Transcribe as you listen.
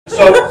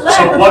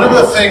So one of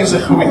the things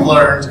that we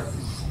learned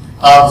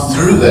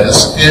through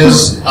this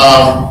is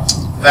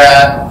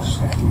that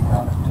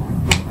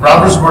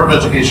Brown versus Board of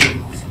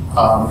Education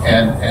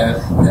and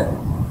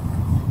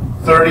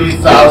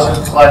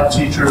 30,000 collect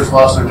teachers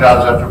lost their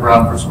jobs after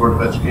Brown versus Board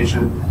of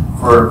Education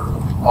for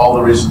all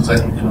the reasons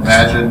that you can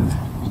imagine.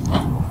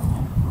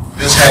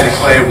 Miss Hattie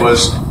Clay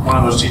was one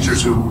of those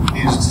teachers who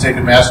needed to take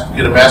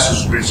get a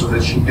master's degree so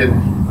that she could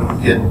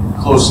get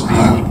close to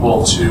being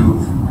equal to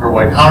her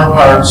white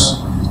counterparts.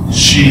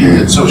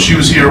 So she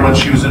was here when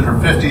she was in her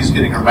 50s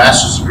getting her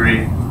master's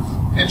degree,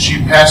 and she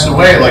passed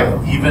away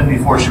like even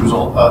before she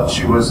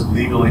was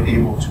legally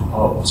able to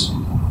vote.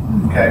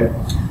 Okay,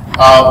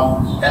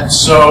 and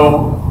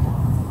so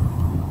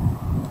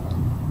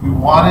we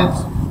wanted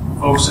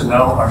folks to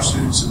know, our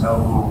students to know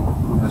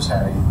who Miss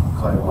Hattie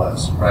Clay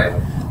was, right?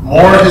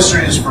 More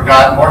history is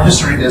forgotten, more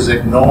history is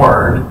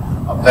ignored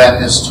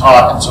than is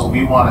taught, and so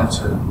we wanted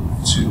to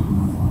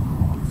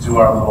do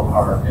our little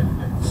part in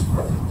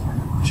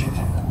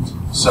changing that.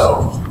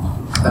 So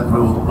then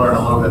we'll learn a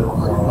little bit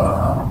more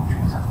about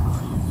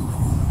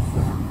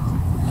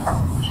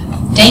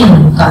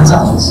Damon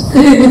Gonzalez.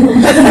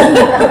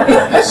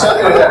 I said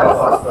that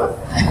before, but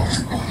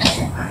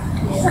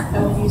yeah, I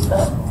would use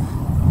that.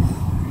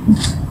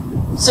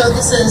 So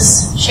this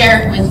is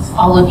shared with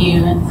all of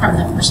you from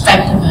the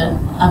perspective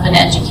of an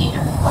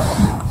educator.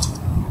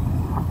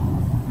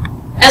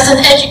 As an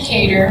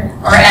educator,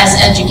 or as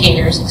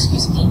educators,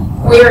 excuse me,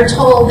 we are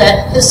told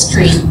that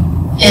history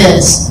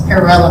is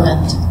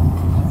irrelevant.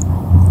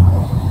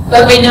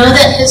 But we know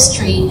that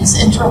history is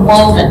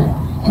interwoven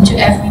into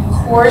every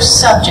core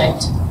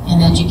subject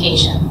in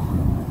education.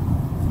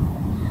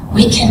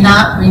 We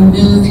cannot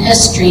remove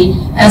history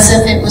as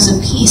if it was a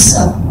piece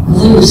of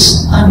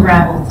loose,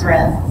 unraveled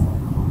thread.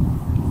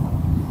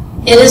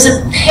 It is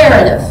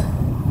imperative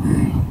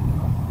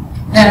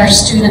that our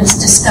students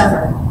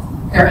discover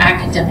their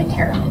academic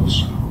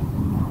heritage.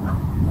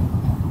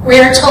 We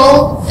are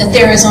told that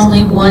there is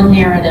only one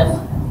narrative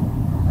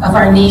of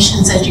our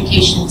nation's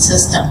education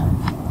system.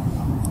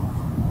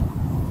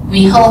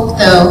 We hope,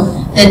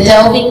 though, that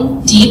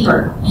delving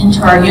deeper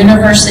into our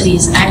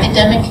university's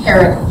academic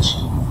heritage,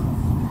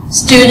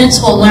 students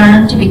will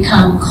learn to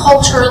become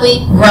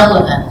culturally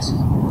relevant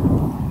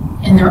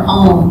in their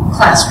own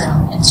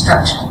classroom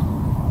instruction.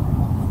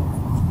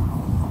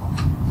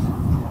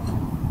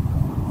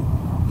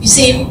 You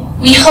see,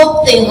 we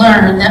hope they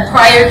learn that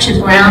prior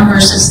to Brown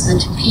versus the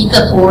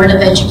Topeka Board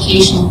of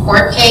Education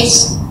court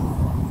case,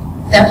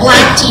 that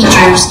black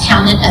teachers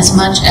counted as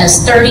much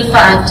as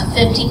 35 to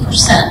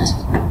 50%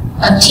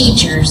 of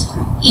teachers,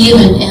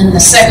 even in the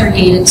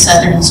segregated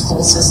Southern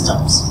school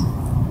systems.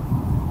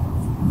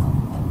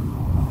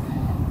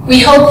 We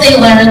hope they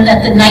learn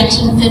that the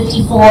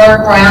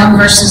 1954 Brown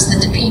versus the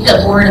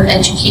Topeka Board of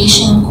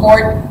Education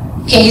court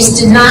case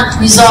did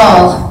not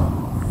resolve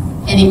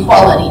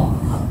inequality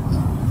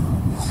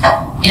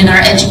in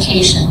our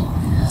education,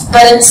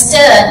 but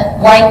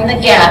instead widen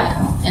the gap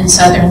in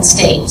Southern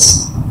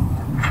states.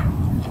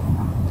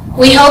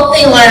 We hope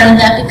they learn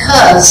that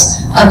because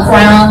of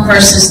Brown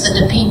versus the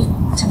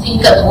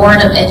Topeka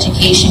Board of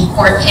Education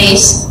court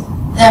case,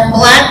 that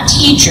black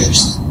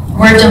teachers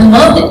were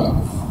demoted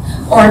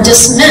or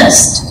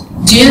dismissed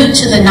due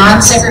to the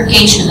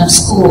non-segregation of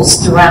schools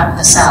throughout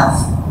the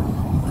South.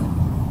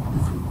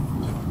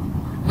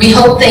 We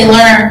hope they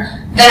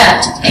learn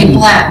that a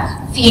black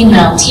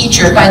female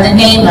teacher by the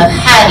name of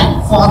Hattie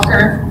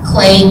Walker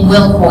Clay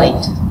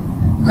Wilhoite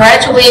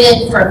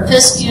graduated from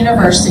Fisk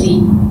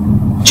University,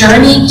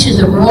 journeyed to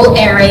the rural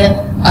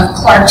area of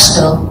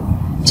Clarksville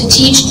to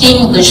teach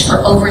English for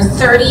over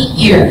 30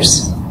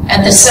 years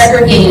at the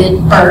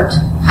segregated Burt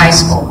High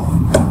School.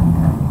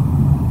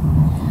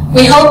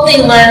 We hope they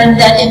learned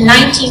that in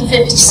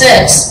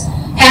 1956,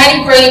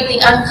 Hattie braved the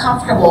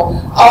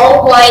uncomfortable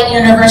all-white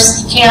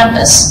university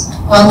campus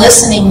while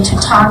listening to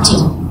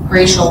taunting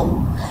racial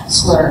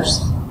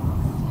slurs.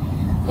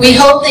 We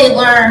hope they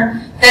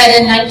learn that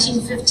in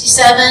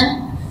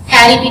 1957,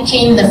 Hattie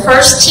became the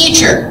first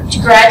teacher to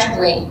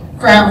graduate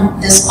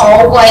from this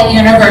all-white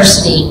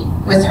university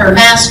with her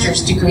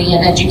master's degree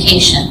in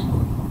education.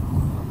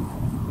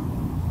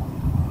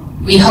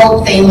 We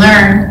hope they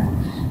learn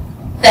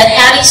that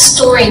Hattie's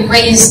story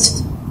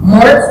raised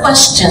more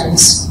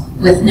questions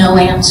with no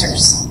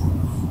answers.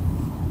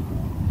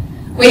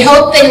 We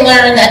hope they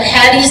learn that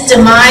Hattie's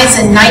demise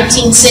in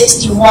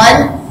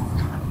 1961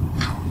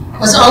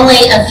 was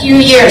only a few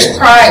years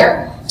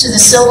prior to the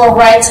Civil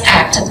Rights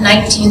Act of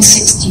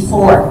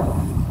 1964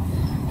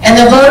 and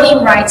the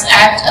Voting Rights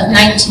Act of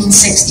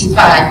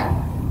 1965.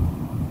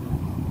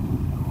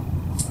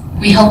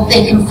 We hope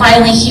they can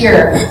finally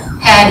hear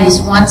Hattie's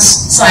once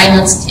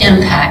silenced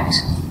impact.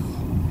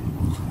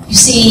 You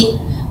see,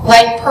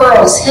 like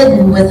pearls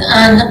hidden with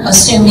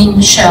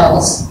unassuming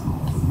shells,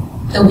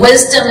 the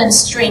wisdom and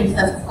strength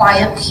of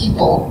quiet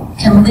people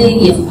can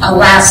leave a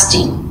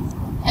lasting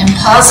and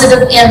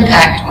positive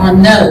impact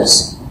on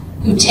those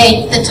who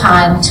take the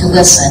time to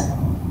listen.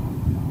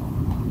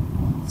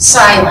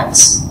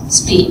 Silence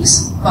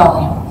speaks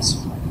volumes.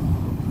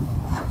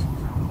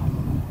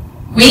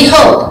 We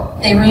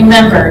hope they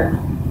remembered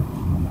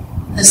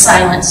the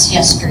silence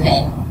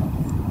yesterday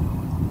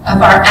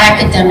of our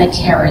academic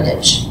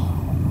heritage.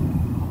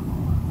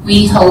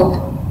 We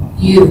hope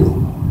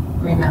you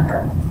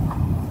remember.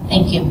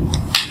 Thank you.